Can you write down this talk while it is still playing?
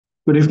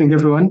Good evening,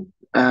 everyone.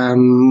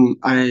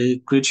 I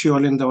greet you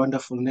all in the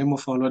wonderful name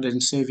of our Lord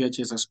and Savior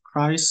Jesus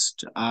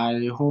Christ.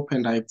 I hope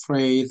and I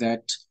pray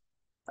that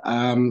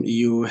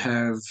you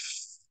have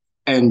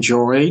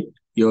enjoyed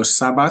your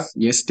Sabbath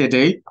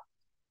yesterday,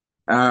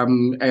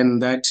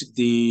 and that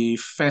the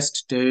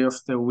first day of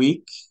the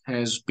week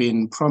has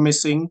been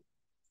promising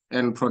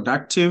and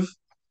productive.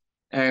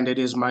 And it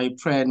is my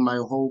prayer and my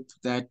hope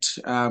that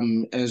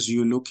as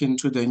you look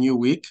into the new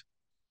week,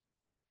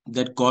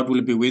 that God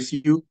will be with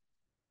you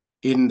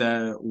in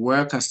the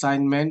work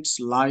assignments,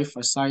 life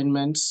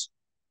assignments.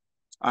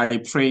 I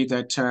pray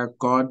that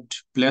God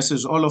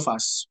blesses all of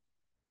us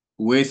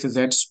with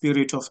that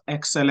spirit of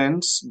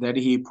excellence that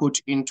He put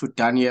into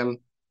Daniel,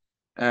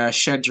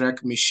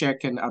 Shadrach,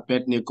 Meshach, and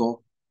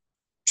Abednego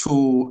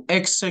to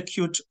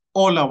execute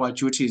all our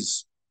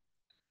duties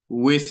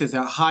with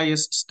the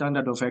highest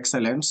standard of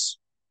excellence,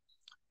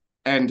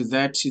 and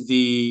that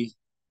the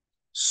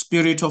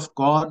Spirit of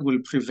God will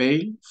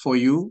prevail for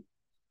you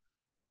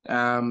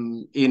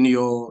in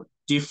your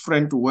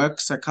different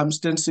work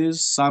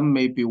circumstances. Some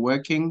may be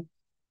working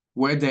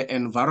where the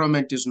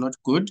environment is not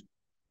good.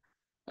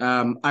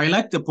 I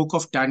like the book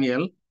of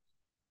Daniel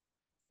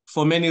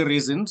for many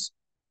reasons,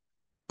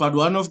 but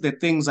one of the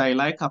things I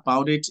like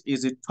about it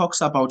is it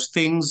talks about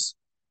things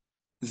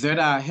that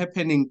are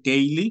happening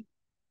daily,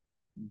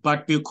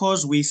 but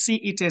because we see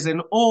it as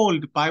an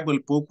old Bible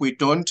book, we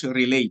don't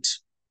relate.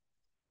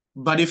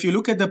 But if you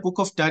look at the book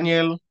of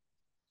Daniel,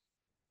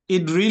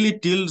 it really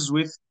deals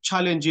with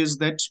challenges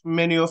that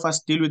many of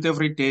us deal with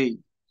every day.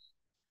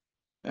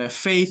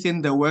 Faith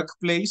in the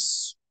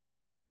workplace.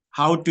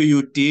 How do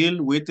you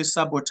deal with the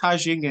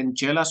sabotaging and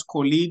jealous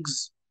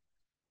colleagues?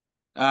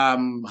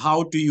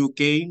 How do you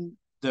gain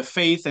the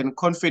faith and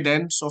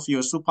confidence of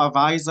your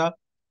supervisor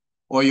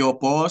or your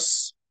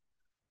boss?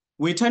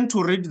 We tend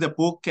to read the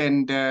book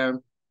and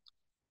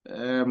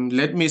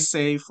let me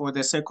say, for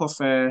the sake of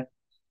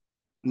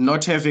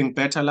not having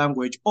better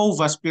language,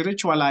 over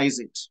spiritualize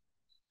it.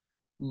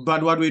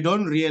 But what we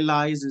don't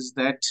realize is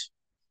that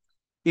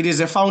it is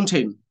a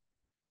fountain.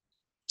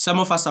 Some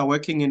of us are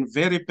working in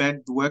very bad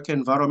work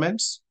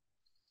environments.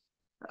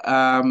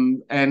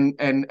 And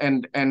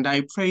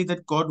I pray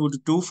that God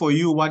would do for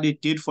you what He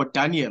did for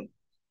Daniel,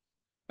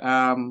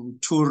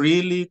 to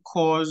really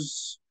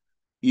cause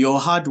your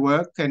hard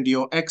work and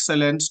your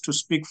excellence to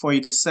speak for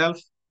itself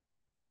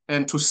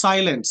and to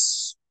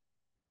silence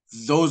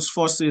those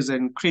forces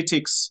and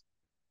critics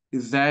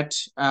that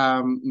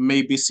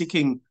may be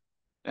seeking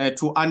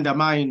to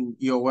undermine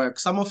your work.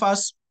 Some of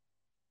us,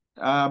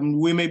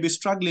 we may be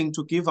struggling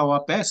to give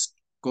our best.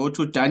 Go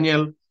to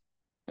Daniel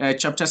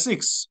chapter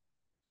 6.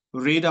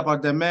 Read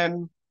about the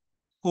man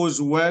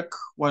whose work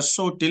was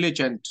so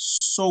diligent,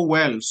 so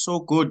well, so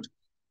good,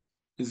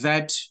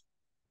 that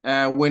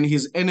when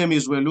his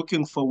enemies were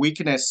looking for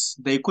weakness,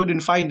 they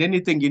couldn't find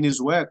anything in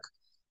his work.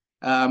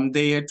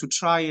 They had to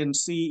try and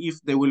see if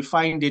they will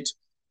find it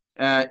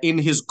in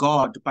his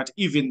God. But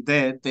even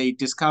there, they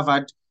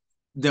discovered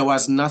there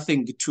was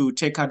nothing to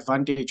take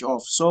advantage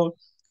of. So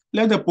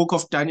let the book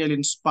of Daniel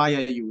inspire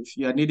you. If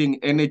you are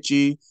needing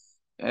energy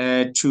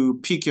to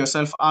pick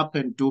yourself up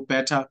and do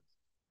better,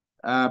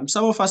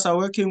 some of us are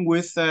working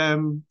with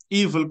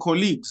evil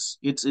colleagues.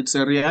 It's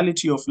a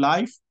reality of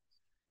life.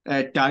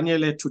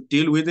 Daniel had to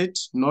deal with it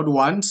not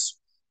once,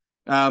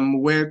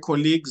 where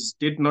colleagues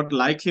did not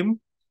like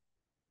him.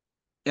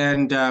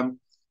 And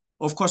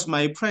of course,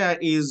 my prayer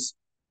is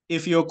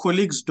if your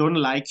colleagues don't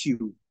like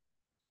you,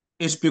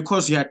 it's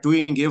because you are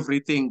doing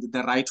everything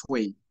the right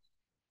way.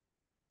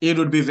 It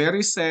would be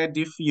very sad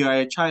if you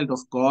are a child of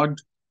God,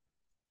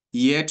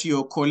 yet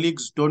your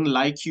colleagues don't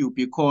like you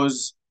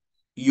because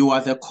you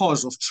are the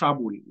cause of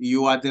trouble.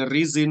 You are the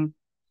reason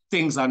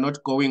things are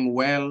not going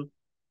well.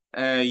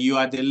 You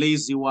are the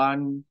lazy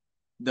one,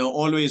 the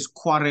always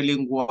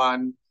quarreling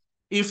one.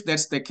 If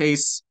that's the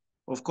case,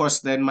 of course,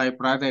 then my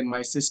brother and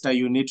my sister,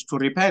 you need to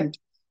repent.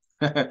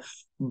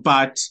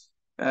 But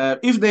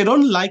if they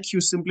don't like you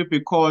simply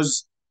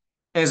because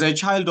as a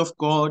child of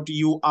God,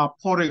 you are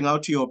pouring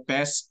out your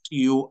best,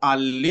 you are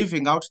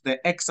living out the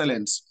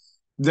excellence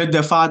that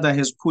the Father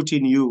has put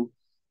in you,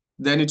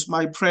 then it's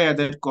my prayer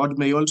that God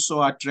may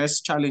also address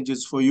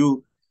challenges for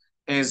you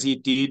as He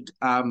did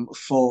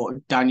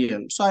for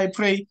Daniel. So I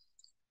pray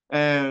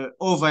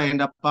over and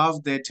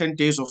above the 10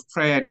 days of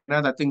prayer and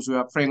other things we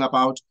are praying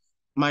about.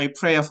 My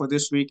prayer for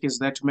this week is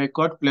that may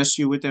God bless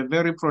you with a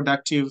very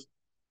productive,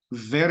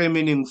 very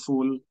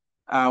meaningful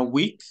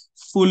week,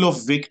 full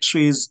of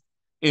victories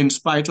in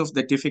spite of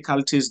the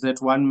difficulties that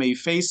one may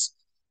face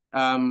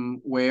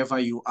wherever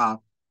you are.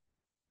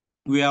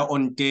 We are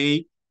on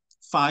day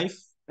 5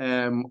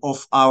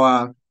 of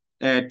our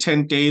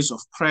 10 days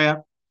of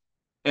prayer.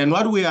 And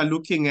what we are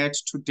looking at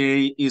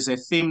today is a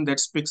theme that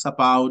speaks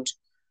about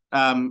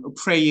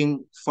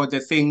praying for the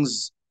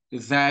things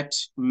that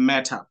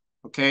matter.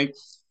 Okay.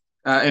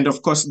 And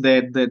of course,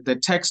 the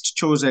text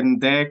chosen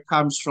there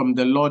comes from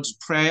the Lord's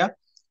Prayer.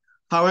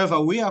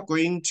 However, we are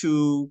going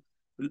to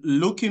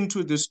look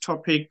into this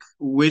topic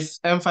with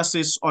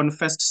emphasis on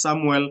First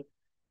Samuel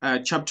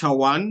chapter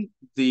 1,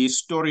 the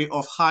story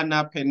of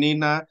Hannah,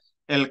 Peninnah,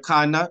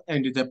 Elkanah,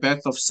 and the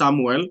birth of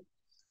Samuel.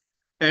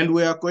 And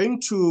we are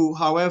going to,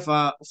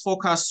 however,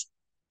 focus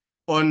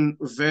on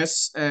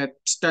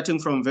starting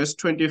from verse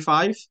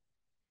 25,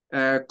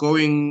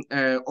 going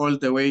all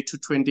the way to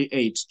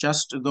 28,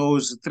 just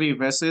those three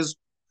verses,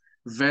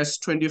 verse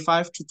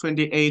 25 to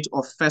 28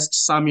 of 1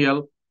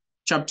 Samuel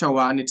chapter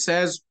 1. It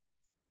says,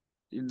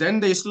 "Then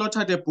they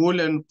slaughtered a bull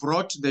and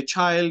brought the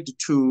child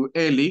to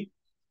Eli.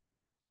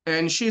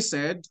 And she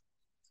said,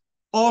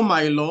 'Oh,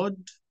 my Lord,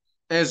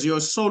 as your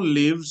soul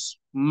lives,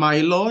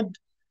 my Lord,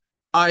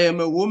 I am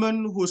a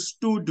woman who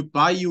stood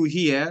by you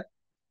here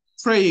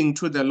praying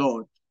to the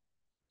Lord.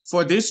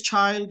 For this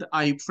child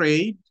I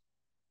prayed,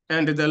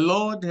 and the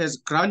Lord has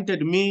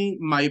granted me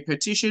my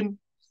petition,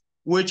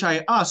 which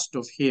I asked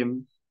of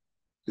him.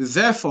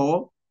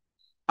 Therefore,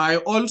 I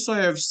also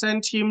have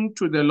sent him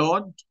to the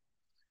Lord.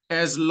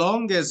 As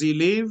long as he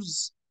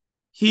lives,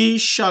 he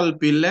shall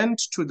be lent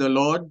to the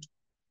Lord.'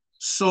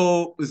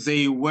 So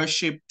they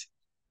worshipped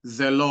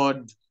the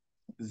Lord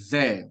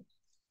there."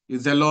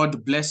 The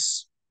Lord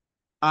bless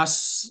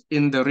us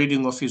in the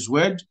reading of his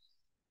word.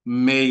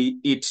 May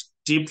it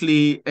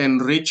deeply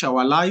enrich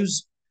our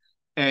lives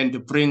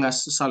and bring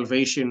us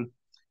salvation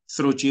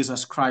through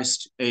Jesus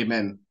Christ.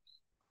 Amen.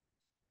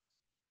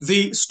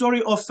 The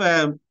story of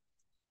the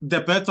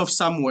birth of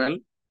Samuel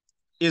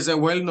is a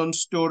well-known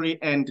story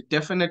and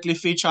definitely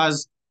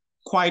features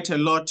quite a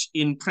lot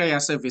in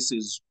prayer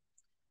services.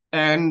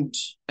 And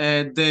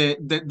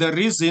the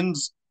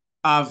reasons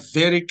are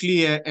very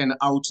clear and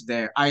out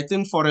there. I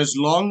think for as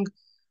long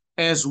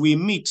as we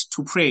meet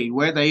to pray,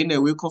 whether in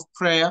a week of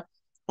prayer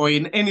or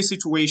in any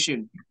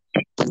situation,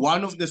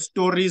 one of the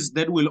stories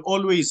that will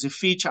always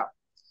feature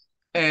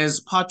as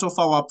part of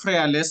our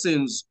prayer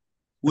lessons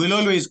will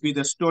always be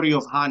the story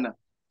of Hannah.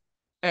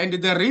 And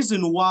the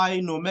reason why,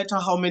 no matter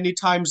how many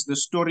times the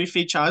story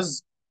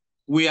features,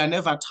 we are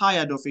never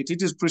tired of it.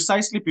 It is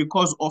precisely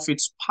because of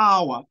its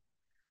power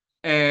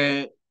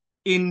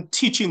in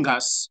teaching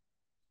us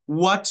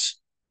what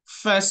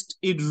first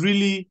it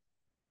really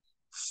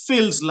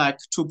feels like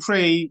to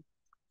pray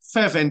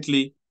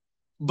fervently,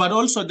 but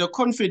also the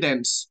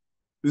confidence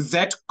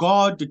that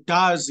God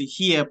does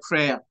hear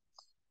prayer.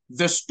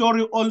 The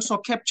story also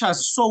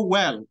captures so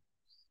well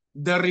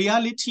the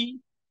reality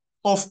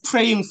of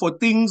praying for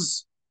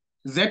things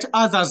that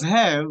others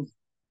have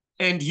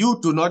and you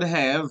do not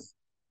have,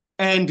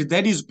 and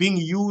that is being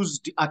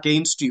used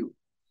against you.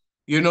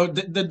 You know,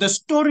 the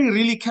story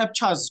really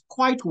captures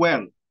quite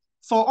well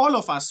for all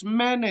of us,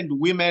 men and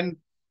women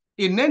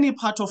in any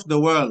part of the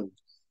world.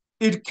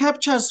 It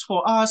captures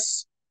for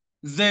us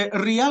the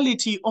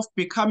reality of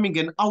becoming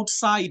an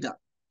outsider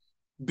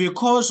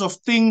because of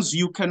things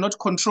you cannot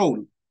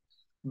control,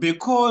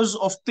 because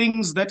of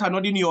things that are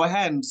not in your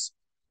hands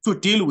to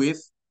deal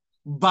with,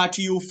 but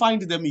you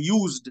find them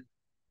used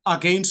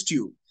against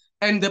you,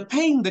 and the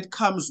pain that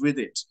comes with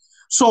it.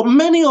 So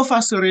many of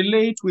us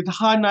relate with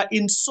Hannah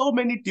in so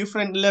many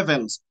different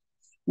levels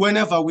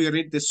whenever we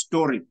read the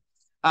story.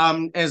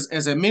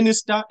 As a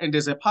minister and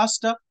as a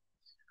pastor,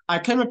 I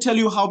cannot tell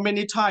you how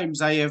many times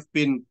I have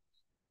been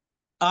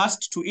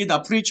asked to either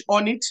preach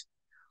on it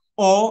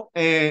or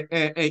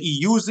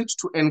use it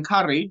to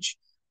encourage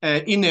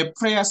in a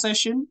prayer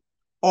session,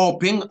 or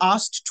being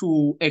asked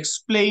to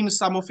explain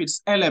some of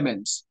its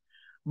elements.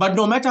 But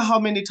no matter how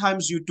many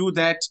times you do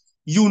that,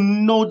 you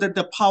know that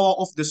the power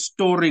of the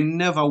story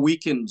never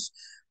weakens,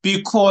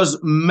 because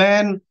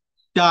man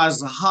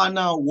does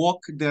Hannah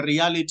walk the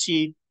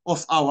reality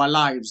of our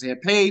lives, her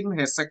pain,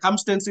 her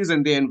circumstances,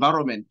 and the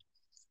environment.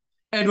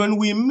 And when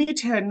we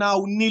meet her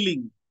now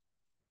kneeling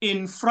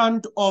in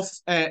front of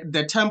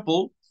the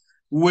temple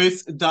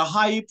with the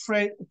high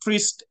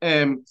priest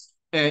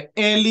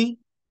Eli.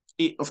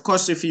 Of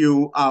course, if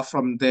you are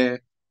from the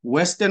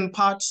western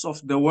parts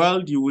of the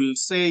world, you will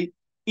say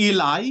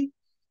Eli.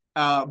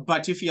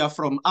 But if you are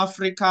from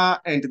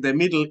Africa and the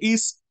Middle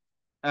East,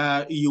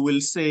 you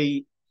will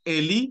say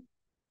Eli,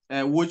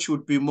 which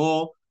would be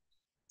more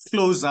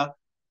closer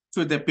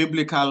to the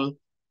biblical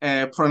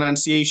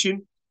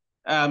pronunciation.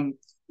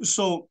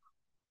 So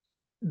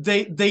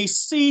they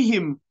see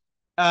him.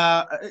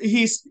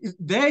 He's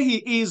there.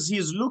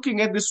 He's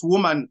looking at this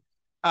woman.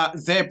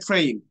 They're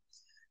praying,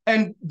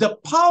 and the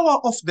power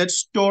of that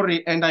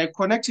story, and I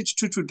connect it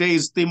to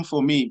today's theme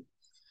for me,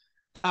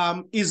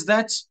 is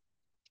that,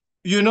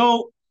 you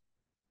know,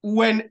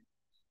 when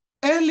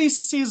Eli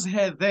sees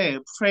her there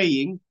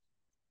praying,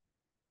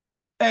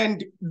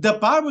 and the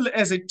Bible,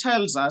 as it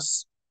tells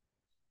us,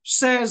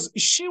 says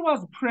she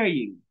was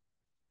praying.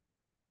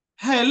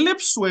 Her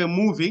lips were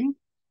moving,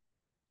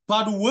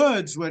 but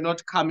words were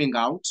not coming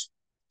out.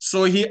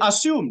 So he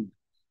assumed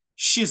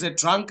she's a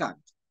drunkard.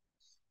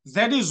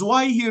 That is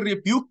why he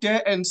rebuked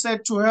her and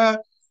said to her,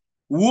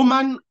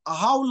 "Woman,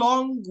 how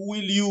long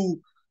will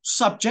you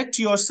subject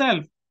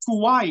yourself to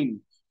wine?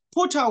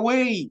 Put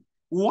away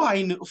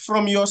wine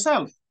from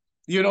yourself."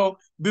 You know,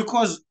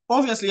 because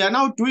obviously you're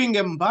now doing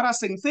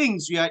embarrassing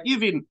things. You are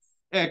even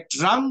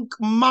drunk,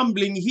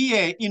 mumbling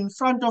here in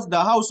front of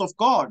the house of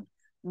God.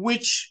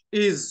 which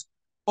is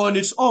on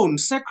its own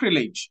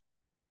sacrilege.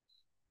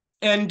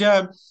 And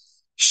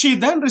she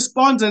then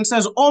responds and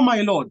says, "Oh,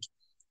 my Lord,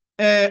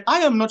 I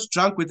am not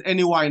drunk with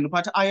any wine,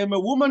 but I am a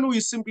woman who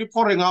is simply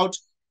pouring out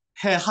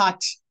her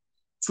heart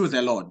to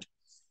the Lord."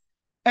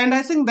 And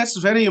I think that's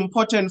very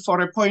important for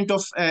a point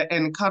of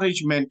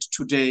encouragement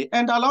today.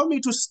 And allow me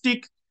to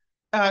stick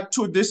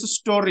to this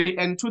story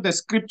and to the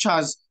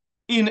scriptures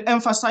in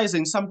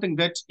emphasizing something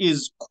that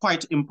is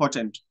quite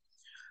important.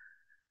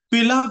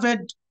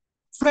 Beloved,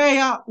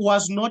 prayer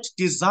was not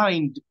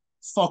designed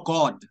for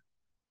God.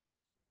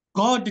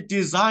 God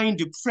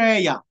designed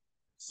prayer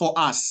for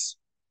us.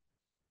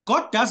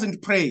 God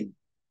doesn't pray.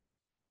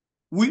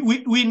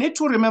 We need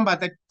to remember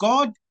that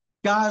God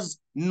does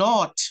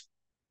not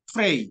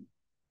pray.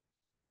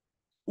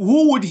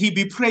 Who would he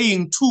be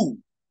praying to?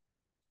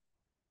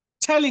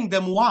 Telling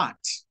them what?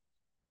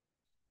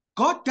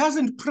 God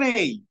doesn't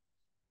pray.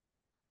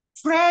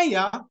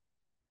 Prayer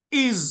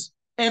is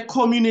a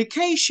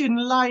communication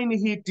line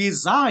he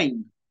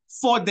designed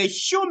for the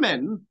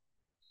human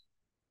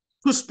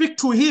to speak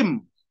to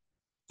him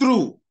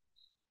through.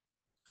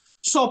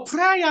 So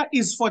prayer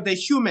is for the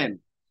human.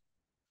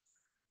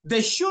 The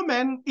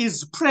human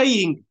is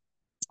praying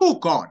to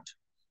God.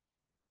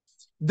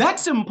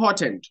 That's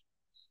important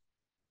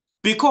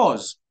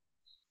because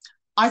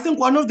I think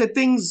one of the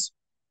things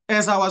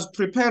as I was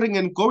preparing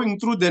and going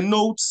through the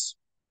notes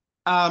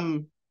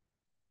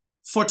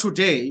for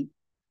today,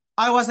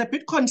 I was a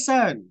bit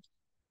concerned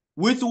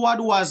with what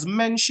was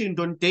mentioned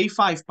on day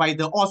 5 by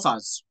the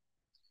authors,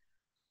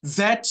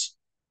 that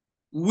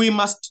we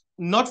must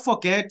not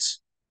forget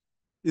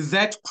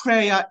that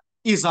prayer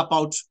is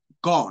about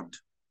God.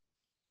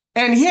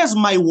 And here's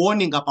my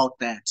warning about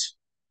that.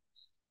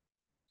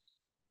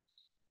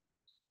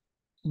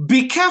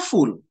 Be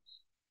careful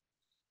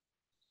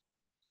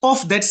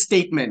of that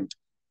statement,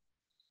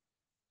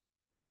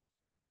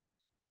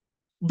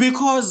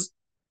 because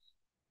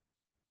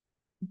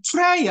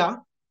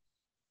prayer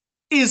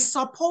is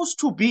supposed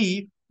to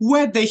be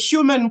where the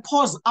human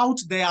pours out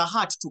their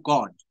heart to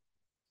God,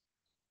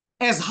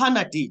 as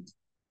Hannah did.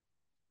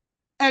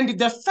 And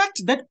the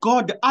fact that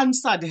God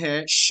answered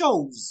her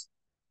shows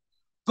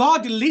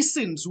God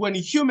listens when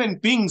human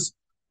beings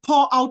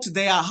pour out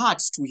their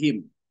hearts to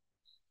him.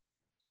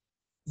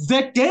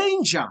 The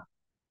danger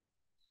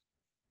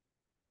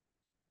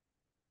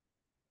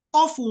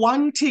of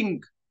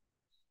wanting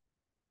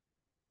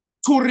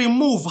to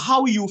remove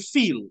how you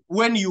feel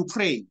when you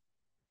pray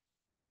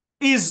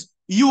is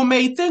you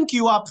may think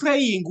you are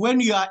praying when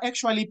you are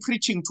actually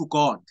preaching to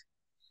God.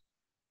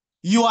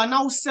 You are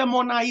now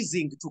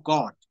sermonizing to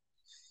God.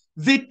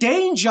 The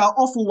danger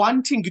of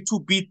wanting to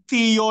be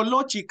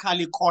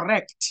theologically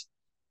correct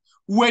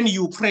when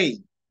you pray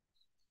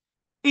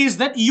is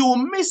that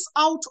you miss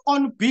out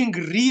on being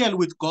real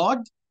with God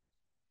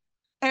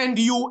and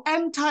you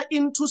enter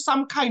into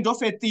some kind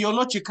of a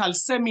theological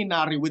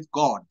seminary with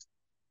God.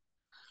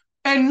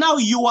 And now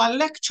you are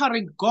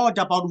lecturing God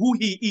about who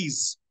he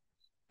is,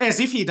 as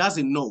if he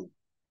doesn't know.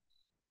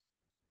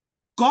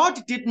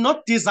 God did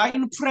not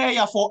design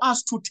prayer for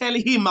us to tell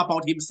him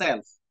about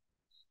himself.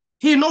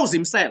 He knows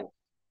himself.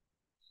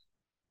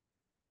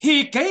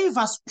 He gave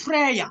us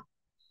prayer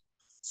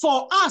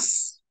for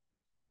us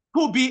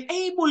to be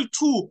able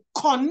to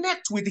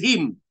connect with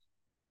him.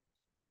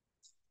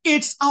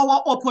 It's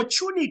our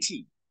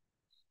opportunity.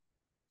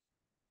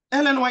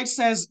 Ellen White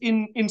says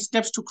in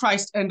Steps to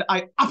Christ, and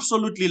I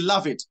absolutely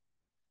love it.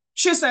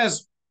 She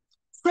says,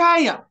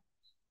 prayer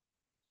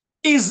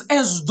is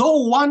as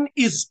though one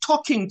is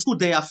talking to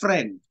their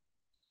friend.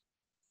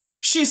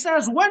 She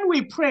says, when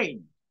we pray,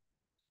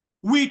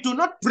 we do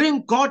not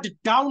bring God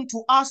down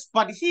to us,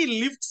 but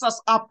he lifts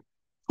us up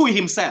to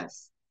himself.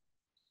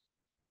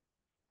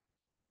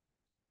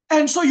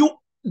 And so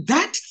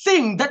that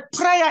thing, that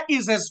prayer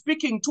is as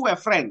speaking to a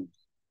friend.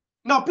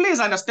 Now, please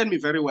understand me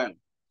very well.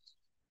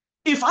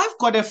 If I've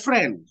got a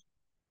friend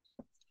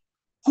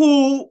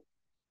who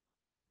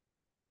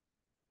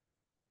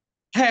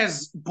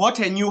has bought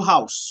a new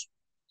house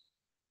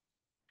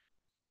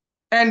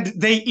and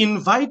they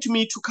invite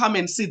me to come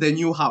and see the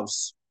new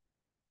house,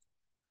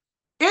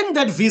 in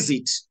that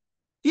visit,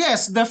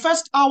 yes, the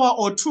first hour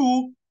or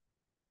two,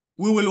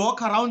 we will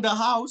walk around the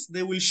house.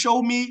 They will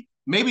show me,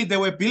 maybe they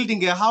were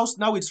building a house,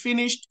 now it's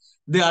finished.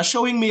 They are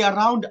showing me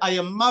around. I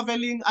am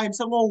marveling. I'm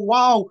saying, oh,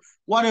 wow,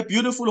 what a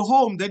beautiful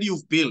home that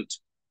you've built.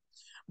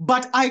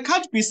 But I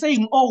can't be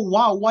saying, oh,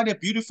 wow, what a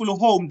beautiful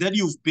home that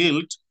you've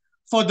built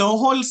for the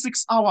whole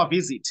 6-hour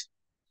visit.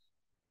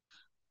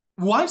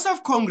 Once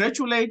I've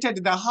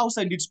congratulated the house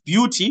and its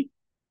beauty,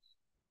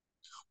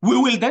 we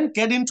will then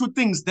get into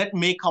things that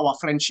make our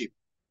friendship.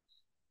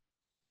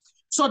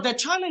 So the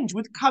challenge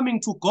with coming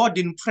to God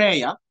in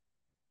prayer,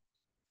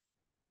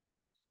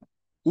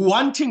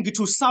 wanting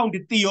to sound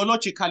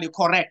theologically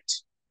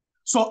correct.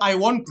 So I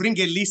won't bring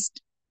a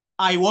list.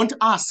 I won't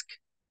ask,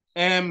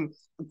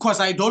 because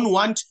I don't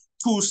want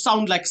to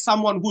sound like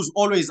someone who's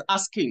always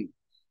asking.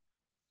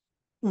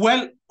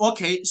 Well,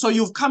 okay, so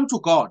you've come to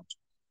God.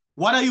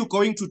 What are you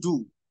going to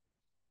do?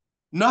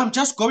 No, I'm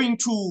just going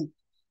to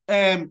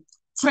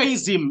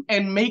praise him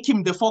and make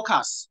him the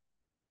focus.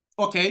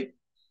 Okay?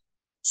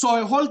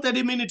 So a whole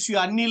 30 minutes you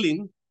are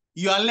kneeling,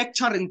 you are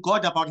lecturing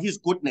God about his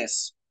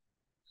goodness.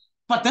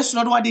 But that's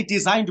not what he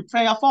designed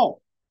prayer for.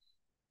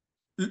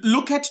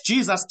 Look at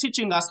Jesus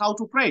teaching us how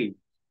to pray.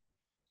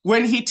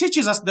 When he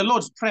teaches us the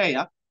Lord's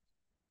Prayer,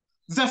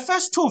 the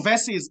first two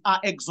verses are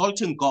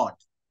exalting God.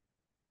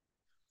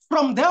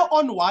 From there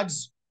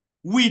onwards,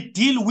 we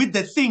deal with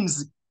the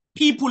things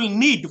people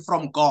need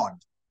from God.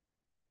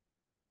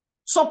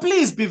 So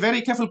please be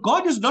very careful.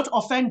 God is not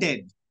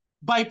offended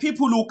by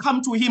people who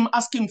come to him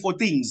asking for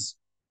things.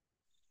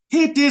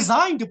 He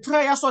designed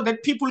prayer so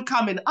that people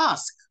come and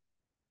ask.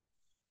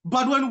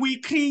 But when we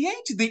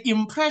create the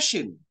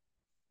impression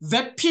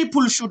that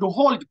people should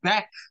hold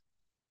back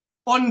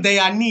on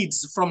their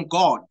needs from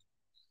God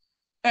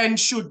and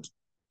should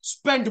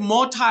spend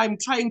more time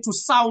trying to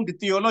sound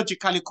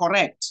theologically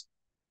correct,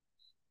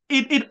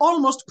 it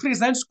almost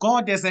presents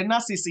God as a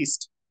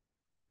narcissist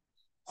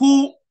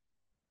who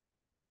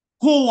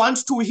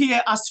wants to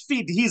hear us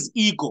feed his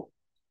ego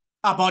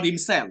about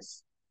himself.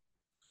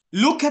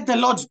 Look at the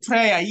Lord's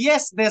Prayer.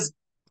 Yes, there's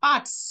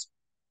parts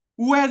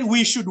where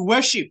we should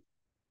worship,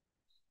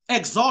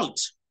 exalt,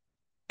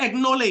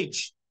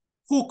 acknowledge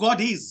who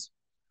God is.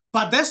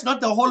 But that's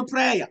not the whole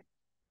prayer.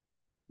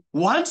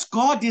 Once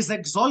God is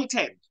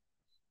exalted,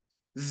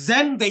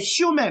 then the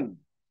human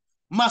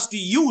must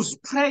use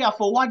prayer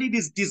for what it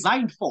is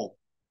designed for.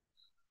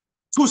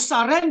 To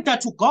surrender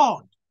to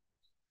God,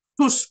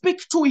 to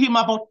speak to him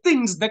about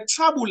things that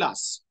trouble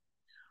us,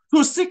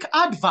 to seek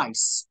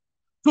advice,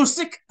 to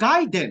seek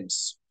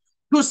guidance,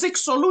 to seek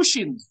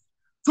solutions,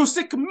 to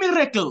seek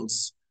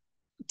miracles,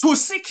 to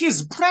seek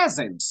his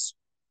presence.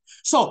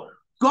 So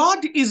God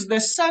is the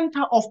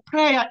center of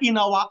prayer in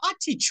our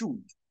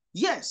attitude.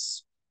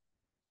 Yes.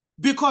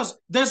 Because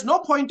there's no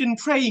point in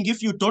praying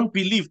if you don't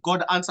believe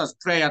God answers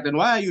prayer, then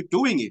why are you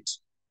doing it?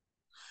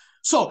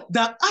 So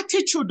the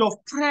attitude of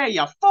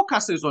prayer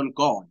focuses on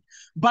God,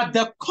 but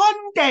the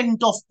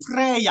content of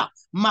prayer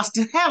must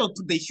help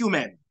the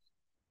human.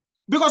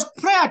 Because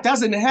prayer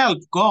doesn't help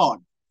God.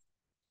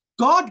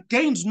 God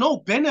gains no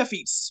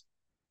benefits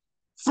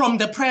from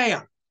the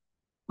prayer.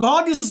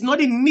 God is not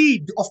in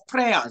need of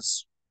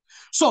prayers.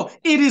 So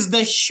it is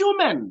the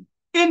human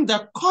in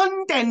the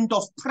content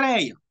of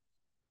prayer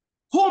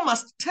who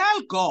must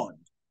tell God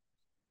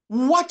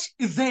what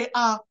they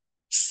are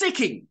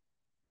seeking.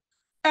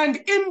 And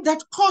in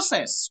that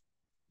process,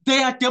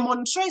 they are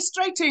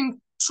demonstrating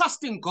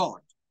trust in God.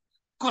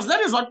 Because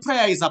that is what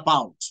prayer is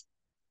about.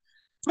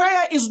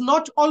 Prayer is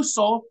not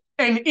also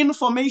an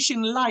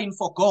information line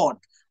for God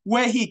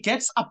where he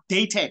gets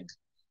updated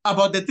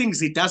about the things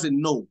he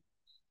doesn't know.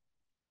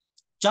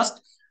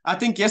 Just, I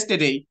think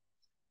yesterday,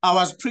 I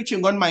was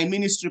preaching on my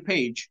ministry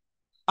page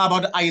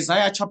about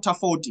Isaiah chapter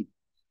 40.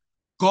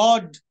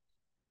 God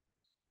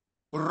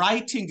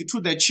writing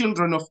to the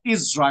children of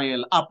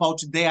Israel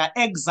about their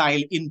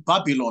exile in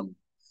Babylon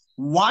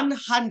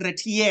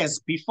 100 years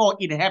before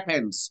it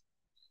happens.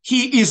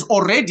 He is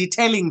already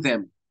telling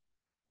them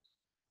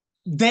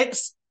that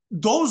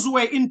those who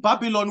were in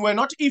Babylon were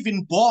not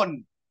even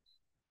born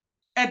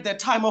at the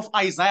time of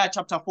Isaiah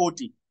chapter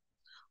 40.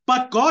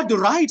 But God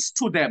writes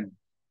to them,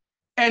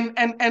 and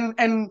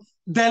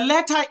the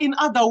letter, in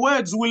other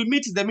words, will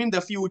meet them in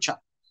the future.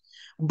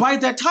 By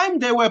the time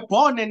they were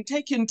born and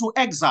taken to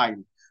exile,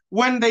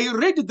 when they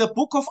read the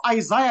book of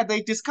Isaiah,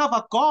 they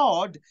discover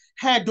God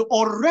had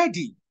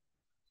already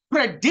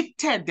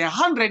predicted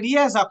 100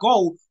 years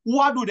ago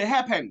what would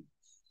happen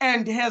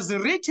and has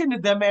written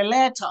them a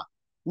letter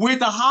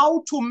with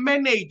how to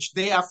manage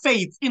their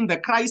faith in the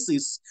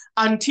crisis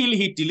until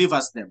he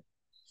delivers them.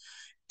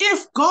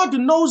 If God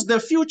knows the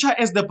future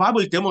as the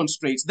Bible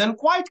demonstrates, then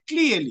quite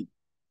clearly,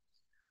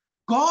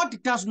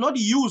 God does not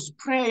use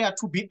prayer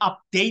to be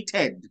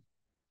updated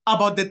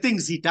about the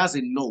things he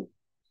doesn't know.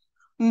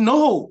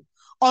 No,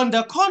 on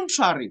the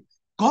contrary,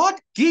 God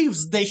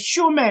gives the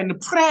human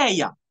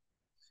prayer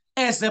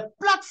as a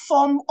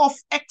platform of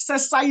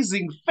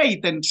exercising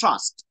faith and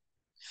trust,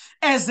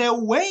 as a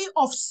way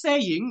of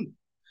saying,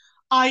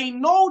 I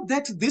know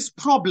that this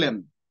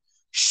problem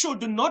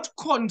should not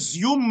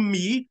consume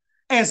me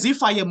as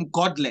if I am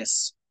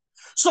godless.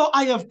 So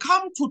I have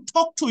come to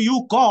talk to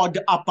you, God,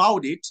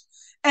 about it.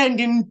 And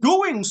in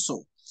doing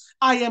so,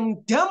 I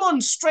am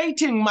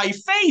demonstrating my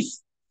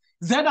faith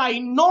that I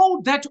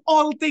know that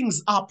all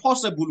things are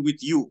possible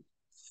with you.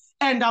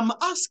 And I'm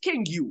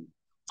asking you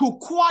to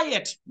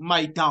quiet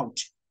my doubt,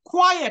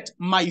 quiet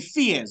my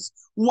fears,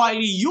 while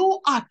you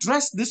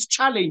address this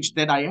challenge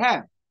that I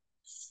have.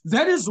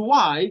 That is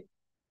why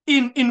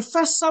in 1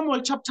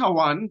 Samuel chapter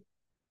 1,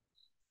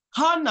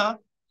 Hannah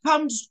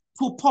comes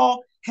to pour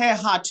her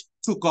heart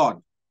to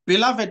God.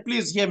 Beloved,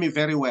 please hear me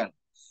very well.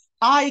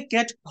 I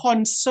get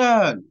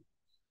concerned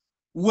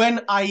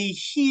when I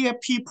hear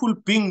people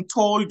being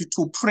told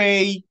to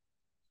pray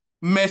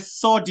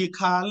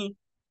methodical,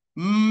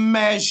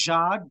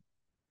 measured,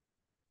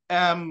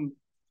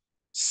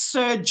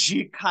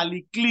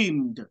 surgically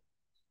cleaned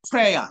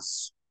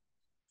prayers.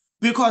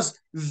 Because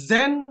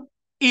then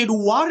it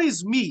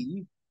worries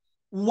me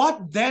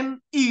what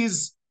then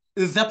is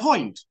the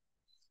point?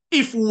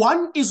 If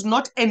one is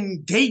not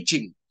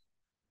engaging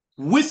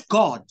with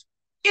God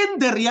in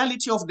the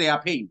reality of their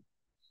pain,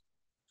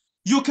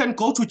 you can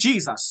go to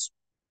Jesus,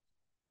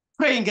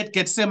 praying at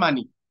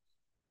Gethsemane.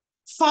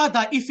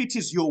 Father, if it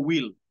is your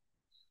will,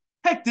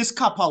 take this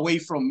cup away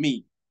from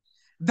me.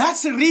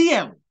 That's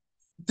real.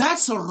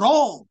 That's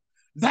raw.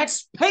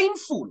 That's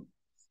painful.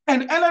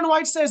 And Ellen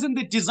White says in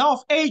The Desire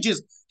of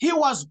Ages,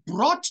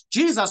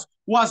 Jesus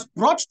was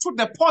brought to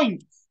the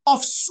point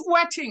of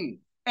sweating,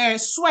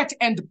 sweat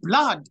and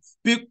blood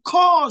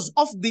because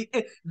of the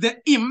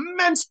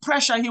immense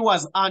pressure he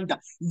was under.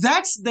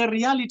 That's the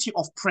reality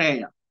of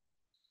prayer.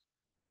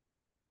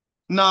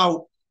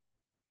 Now,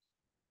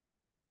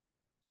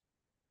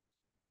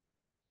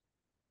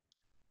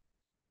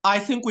 I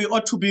think we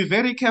ought to be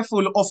very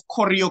careful of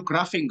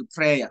choreographing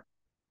prayer.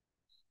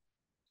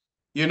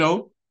 You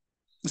know,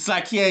 it's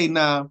like here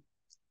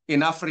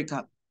in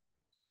Africa,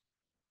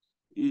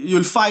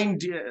 you'll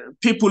find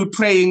people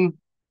praying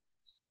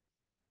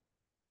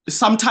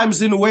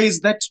sometimes in ways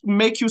that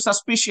make you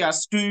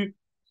suspicious.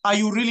 Are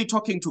you really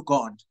talking to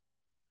God?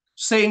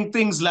 Saying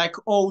things like,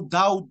 oh,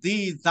 thou,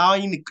 thee,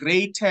 thine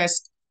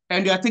greatest.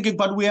 And you're thinking,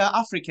 but we are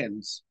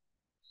Africans.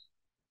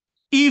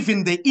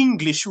 Even the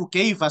English who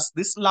gave us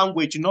this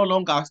language no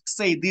longer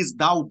say this,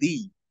 thou,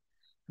 thee.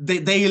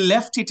 They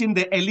left it in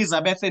the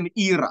Elizabethan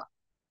era.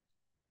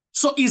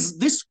 So is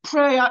this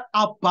prayer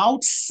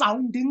about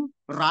sounding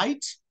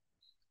right?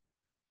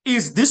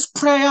 Is this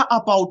prayer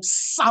about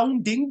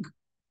sounding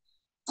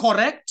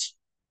correct?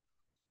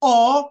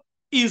 Or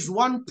is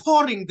one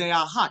pouring their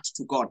heart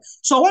to God?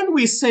 So when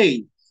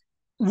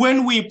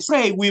we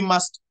pray, we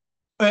must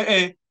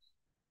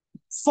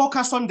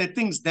focus on the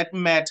things that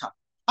matter.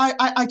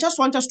 I just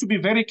want us to be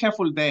very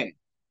careful there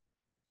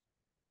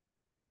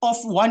of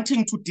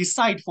wanting to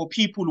decide for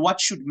people what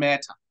should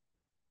matter.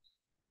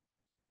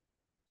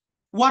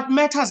 What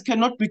matters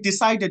cannot be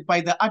decided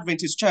by the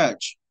Adventist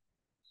church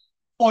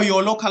or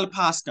your local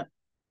pastor.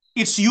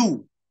 It's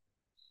you.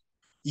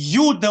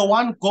 You, the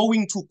one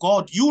going to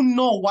God. You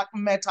know what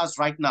matters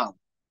right now.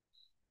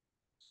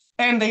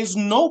 And there's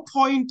no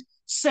point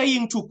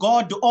saying to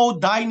God, oh,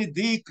 thine,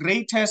 thee,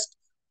 greatest,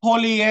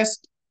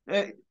 holiest,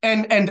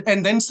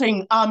 and then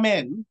saying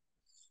amen,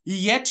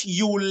 yet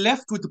you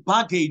left with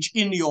baggage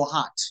in your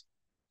heart.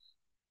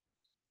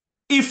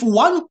 If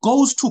one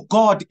goes to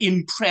God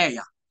in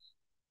prayer,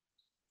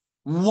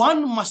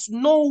 one must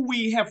know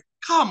we have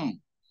come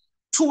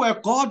to a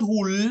God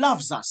who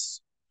loves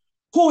us,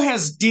 who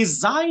has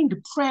designed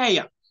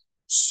prayer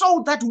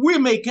so that we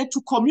may get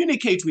to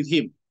communicate with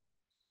him.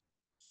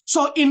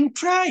 So in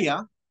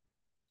prayer,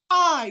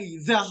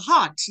 the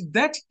heart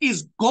that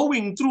is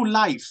going through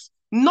life,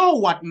 know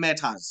what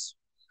matters.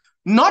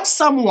 Not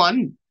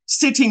someone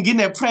sitting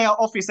in a prayer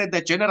office at the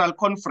general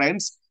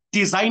conference,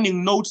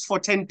 designing notes for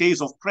 10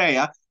 days of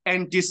prayer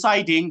and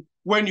deciding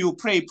when you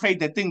pray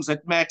the things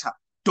that matter.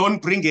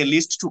 Don't bring a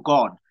list to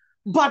God.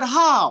 But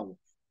how?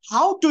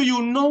 How do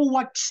you know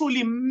what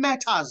truly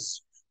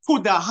matters to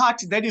the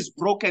heart that is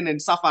broken and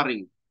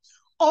suffering?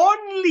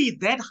 Only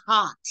that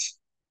heart.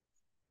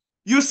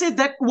 You see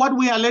that what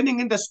we are learning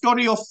in the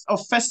story of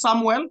 1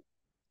 Samuel?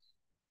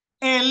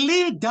 A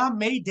leader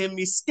made a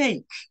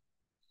mistake.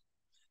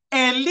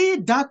 A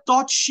leader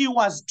thought she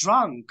was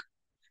drunk.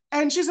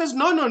 And she says,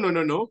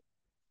 no.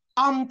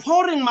 I'm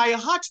pouring my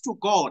heart to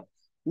God.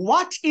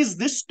 What is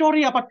this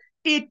story about?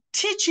 It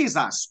teaches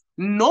us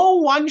no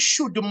one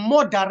should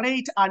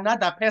moderate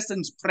another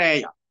person's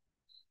prayer.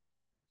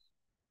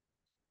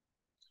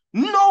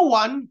 No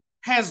one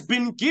has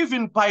been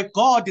given by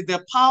God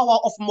the power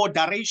of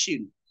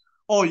moderation.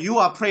 Oh, you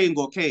are praying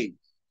okay.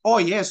 Oh,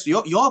 yes,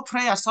 your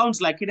prayer sounds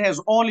like it has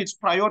all its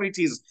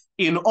priorities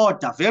in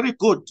order. Very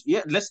good.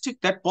 Yeah, let's tick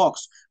that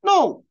box.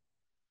 No.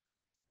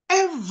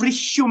 Every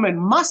human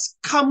must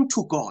come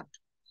to God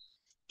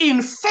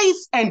in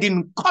faith and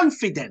in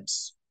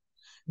confidence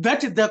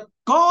that the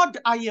God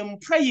I am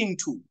praying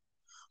to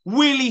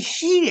will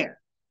hear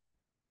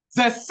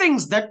the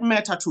things that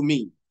matter to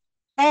me.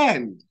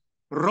 And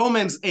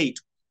Romans 8,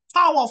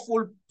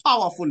 powerful,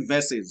 powerful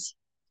verses.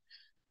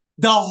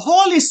 The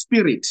Holy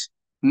Spirit,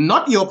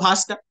 not your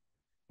pastor,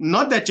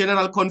 not the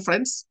general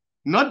conference,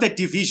 not the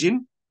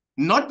division,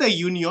 not the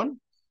union,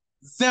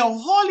 the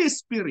Holy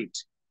Spirit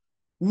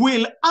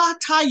will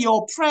utter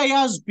your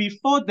prayers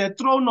before the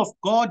throne of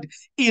God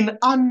in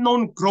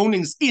unknown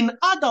groanings. In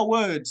other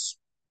words,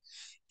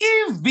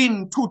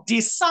 even to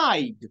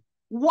decide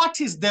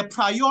what is the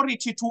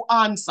priority to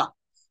answer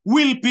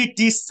will be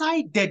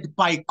decided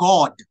by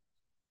God.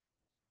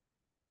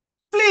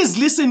 Please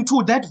listen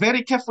to that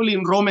very carefully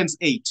in Romans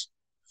 8.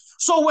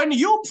 So when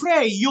you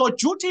pray, your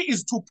duty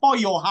is to pour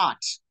your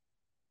heart.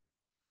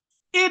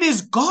 It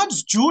is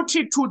God's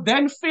duty to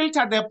then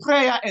filter the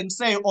prayer and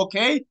say,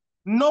 okay,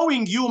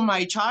 knowing you,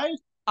 my child,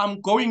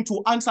 I'm going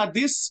to answer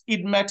this.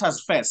 It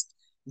matters first.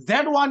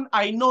 That one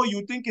I know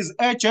you think is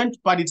urgent,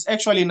 but it's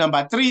actually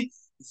number 3.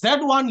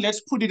 That one,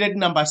 let's put it at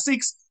number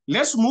 6.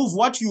 Let's move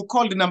what you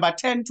called number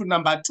 10 to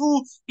number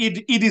 2.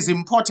 It is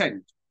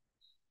important.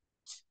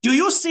 Do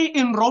you see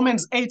in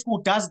Romans 8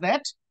 who does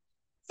that?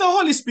 The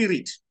Holy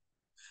Spirit.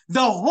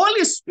 The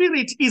Holy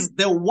Spirit is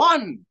the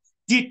one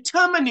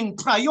determining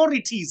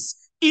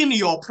priorities in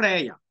your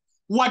prayer.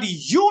 What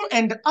you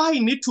and I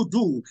need to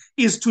do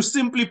is to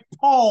simply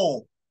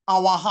pour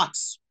our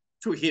hearts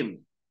to Him.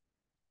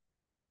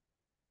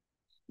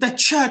 The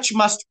church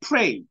must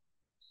pray.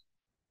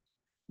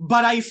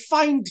 But I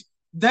find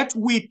that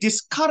we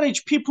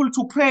discourage people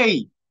to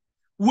pray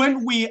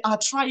when we are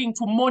trying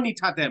to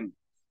monitor them,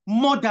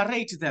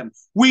 moderate them.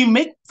 We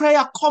make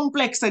prayer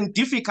complex and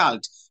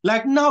difficult.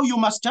 Like now you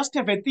must just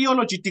have a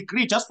theology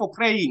degree just for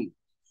praying,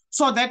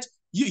 so that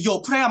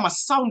your prayer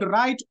must sound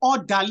right,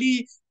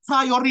 orderly,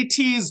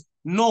 priorities.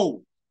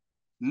 No,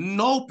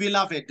 no,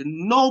 beloved,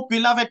 no,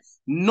 beloved.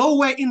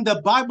 Nowhere in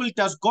the Bible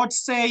does God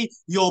say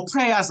your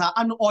prayers are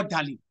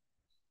unorderly.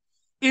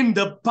 In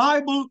the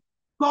Bible,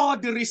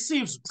 God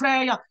receives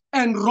prayer,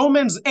 and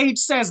Romans 8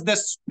 says the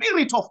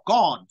Spirit of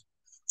God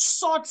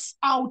sorts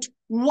out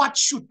what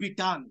should be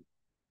done.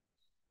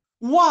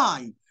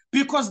 Why?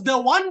 Because the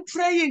one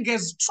praying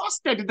has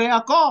trusted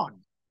their God.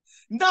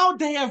 Now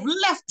they have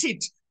left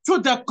it to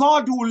the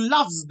God who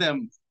loves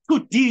them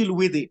to deal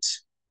with it.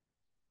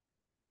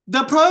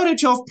 The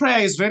priority of prayer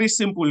is very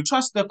simple.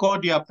 Trust the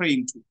God you are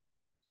praying to.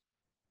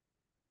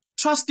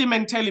 Trust Him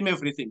and tell Him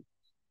everything.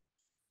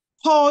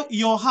 Pour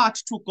your heart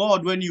to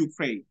God when you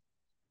pray.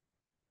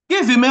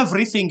 Give Him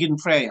everything in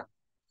prayer.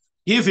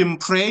 Give Him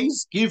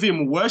praise, give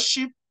Him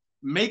worship,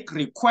 make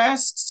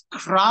requests,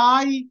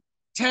 cry,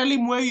 tell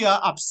Him where you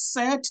are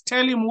upset,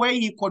 tell Him where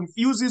He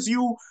confuses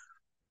you.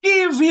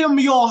 Give Him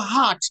your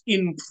heart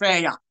in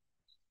prayer.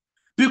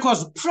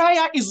 Because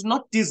prayer is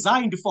not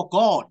designed for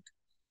God.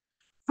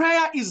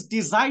 Prayer is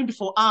designed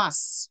for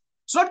us.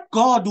 It's not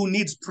God who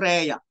needs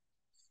prayer.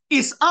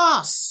 It's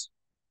us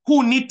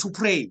who need to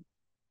pray.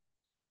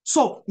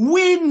 So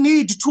we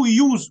need to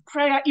use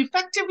prayer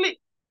effectively.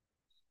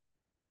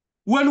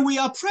 When we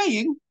are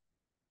praying,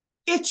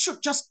 it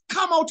should just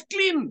come out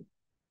clean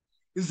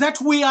that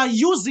we are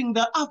using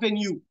the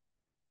avenue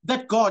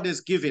that God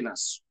has given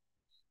us.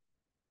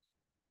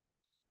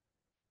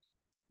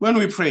 When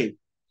we pray,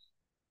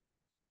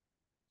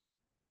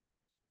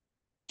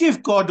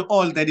 give God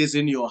all that is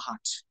in your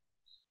heart.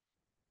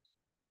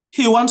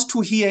 He wants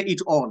to hear it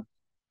all.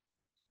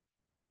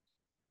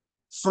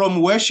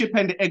 From worship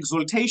and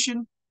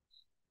exaltation,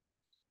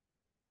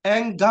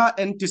 anger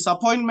and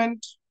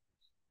disappointment,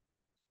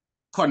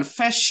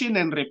 confession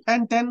and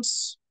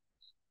repentance,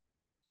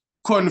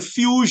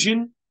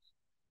 confusion,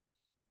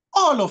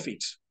 all of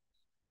it.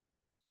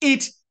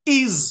 It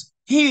is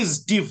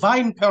His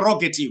divine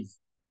prerogative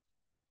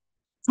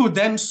to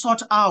then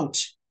sort out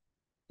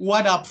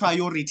what are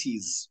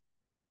priorities.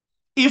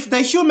 If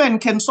the human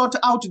can sort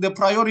out the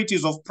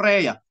priorities of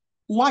prayer,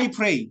 why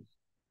pray?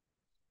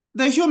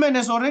 The human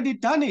has already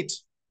done it.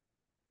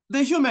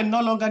 The human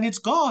no longer needs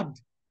God.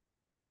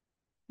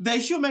 The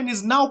human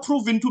is now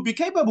proven to be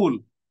capable.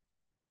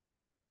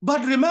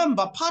 But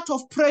remember, part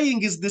of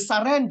praying is the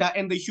surrender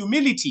and the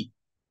humility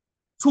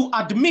to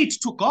admit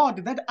to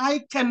God that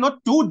I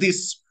cannot do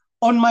this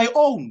on my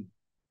own.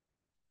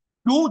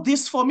 Do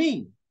this for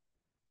me.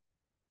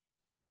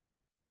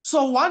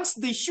 So once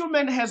the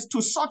human has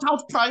to sort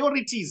out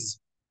priorities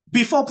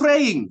before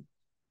praying,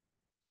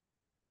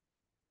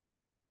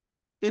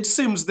 it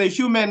seems the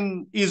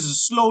human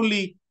is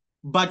slowly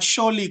but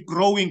surely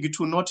growing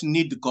to not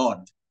need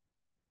God.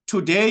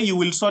 Today you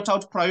will sort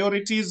out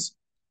priorities.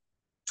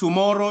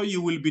 Tomorrow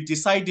you will be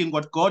deciding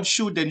what God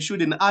should and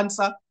shouldn't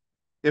answer.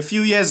 A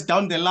few years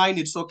down the line,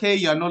 it's okay,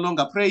 you're no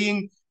longer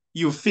praying.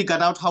 You've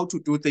figured out how to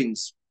do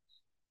things.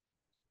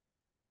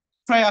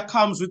 Prayer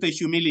comes with a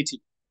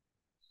humility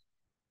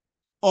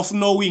of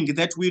knowing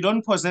that we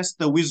don't possess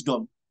the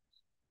wisdom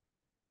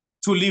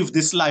to live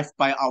this life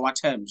by our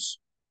terms.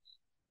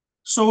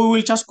 So we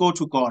will just go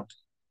to God.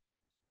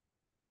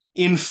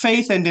 In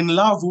faith and in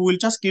love, we will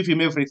just give Him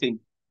everything.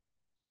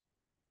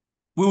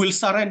 We will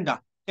surrender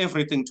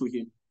everything to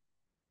Him.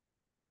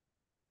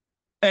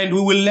 And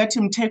we will let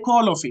Him take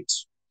all of it.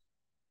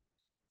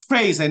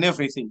 Praise and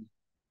everything.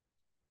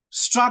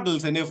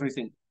 Struggles and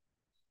everything.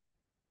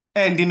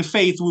 And in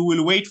faith, we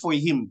will wait for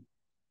Him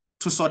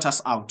to sort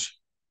us out.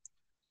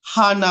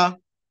 Hannah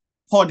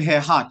poured her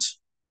heart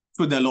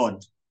to the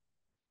Lord.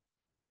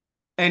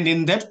 And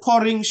in that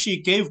pouring,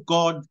 she gave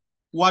God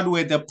what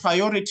were the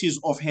priorities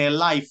of her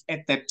life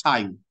at that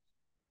time.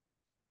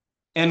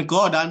 And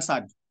God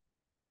answered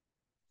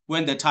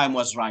when the time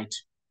was right.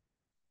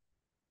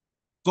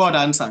 God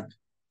answered.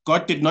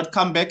 God did not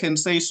come back and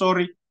say,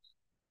 sorry,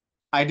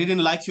 I didn't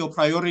like your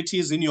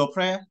priorities in your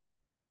prayer.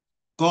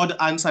 God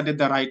answered at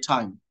the right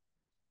time.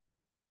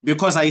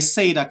 Because I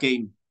say it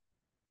again,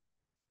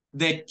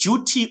 the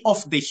duty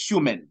of the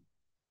human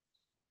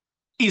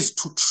is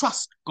to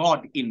trust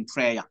God in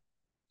prayer,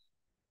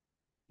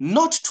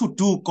 not to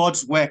do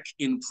God's work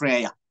in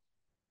prayer,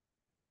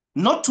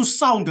 not to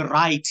sound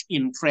right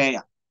in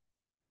prayer.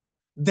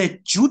 The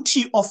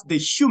duty of the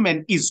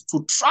human is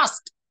to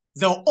trust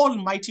the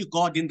Almighty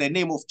God in the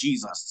name of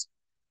Jesus.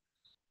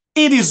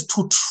 It is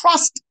to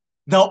trust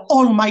the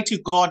Almighty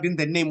God, in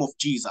the name of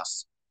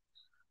Jesus,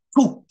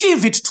 to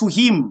give it to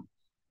him.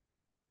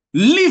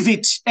 Leave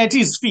it at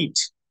his feet.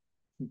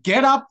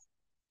 Get up,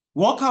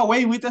 walk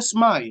away with a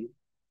smile.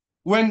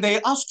 When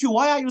they ask you,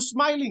 why are you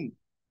smiling?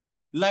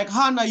 Like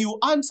Hannah, you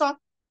answer,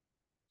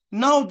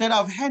 now that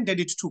I've handed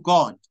it to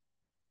God,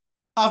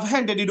 I've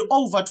handed it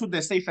over to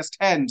the safest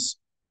hands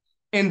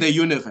in the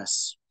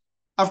universe.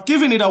 I've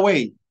given it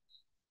away.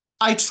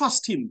 I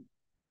trust him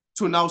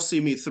to now see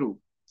me through.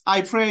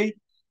 I pray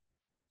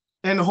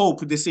and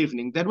hope this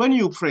evening that when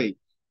you pray,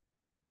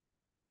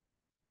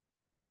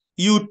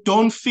 you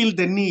don't feel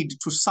the need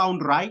to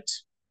sound right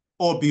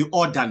or be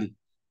orderly.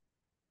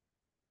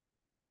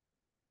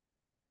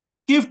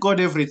 Give God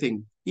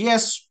everything.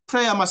 Yes,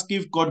 prayer must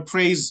give God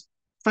praise.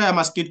 Prayer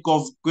must give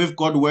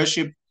God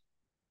worship.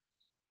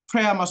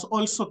 Prayer must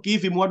also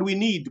give him what we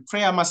need.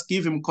 Prayer must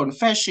give him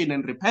confession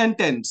and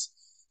repentance.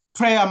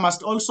 Prayer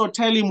must also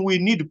tell him we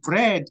need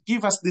bread.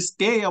 Give us this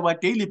day our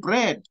daily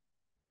bread.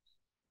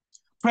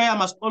 Prayer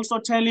must also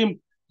tell him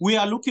we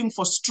are looking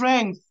for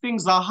strength.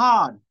 Things are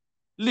hard.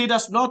 Lead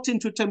us not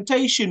into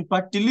temptation,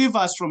 but deliver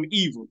us from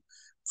evil.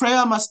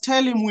 Prayer must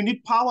tell him we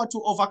need power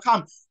to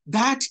overcome.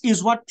 That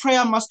is what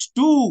prayer must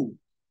do.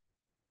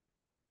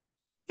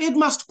 It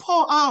must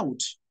pour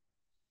out,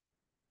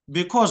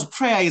 because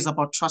prayer is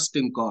about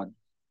trusting God.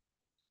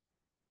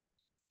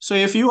 So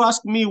if you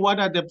ask me what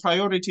are the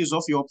priorities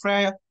of your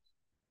prayer,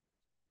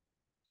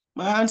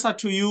 my answer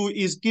to you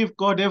is give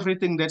God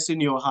everything that's in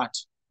your heart.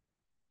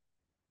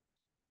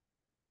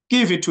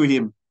 Give it to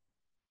him.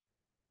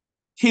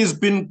 He's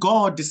been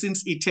God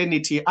since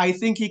eternity. I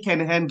think he can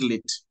handle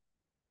it.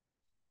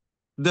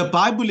 The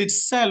Bible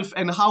itself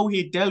and how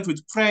he dealt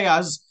with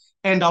prayers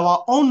and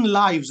our own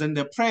lives and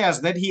the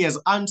prayers that he has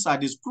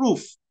answered is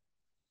proof.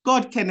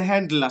 God can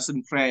handle us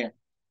in prayer.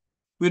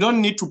 We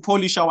don't need to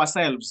polish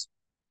ourselves.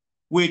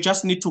 We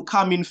just need to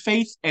come in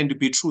faith and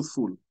be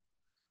truthful.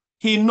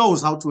 He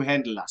knows how to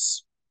handle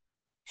us.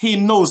 He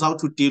knows how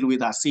to deal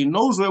with us. He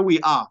knows where we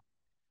are.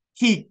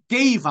 He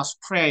gave us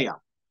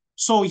prayer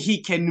so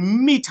he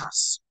can meet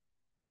us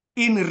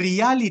in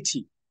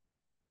reality,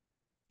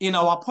 in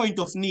our point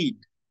of need,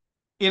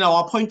 in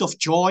our point of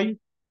joy,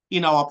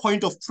 in our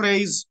point of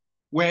praise,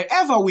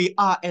 wherever we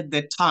are at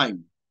that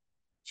time,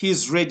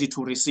 he's ready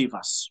to receive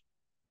us.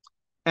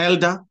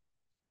 Elder,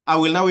 I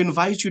will now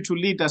invite you to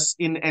lead us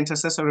in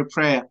intercessory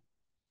prayer.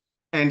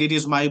 And it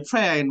is my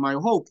prayer and my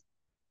hope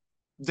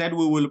that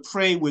we will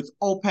pray with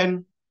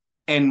open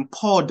and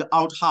poured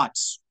out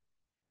hearts,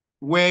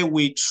 where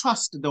we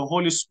trust the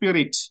Holy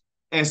Spirit,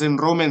 as in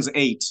Romans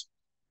 8,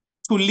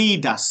 to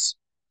lead us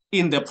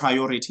in the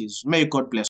priorities. May God bless you.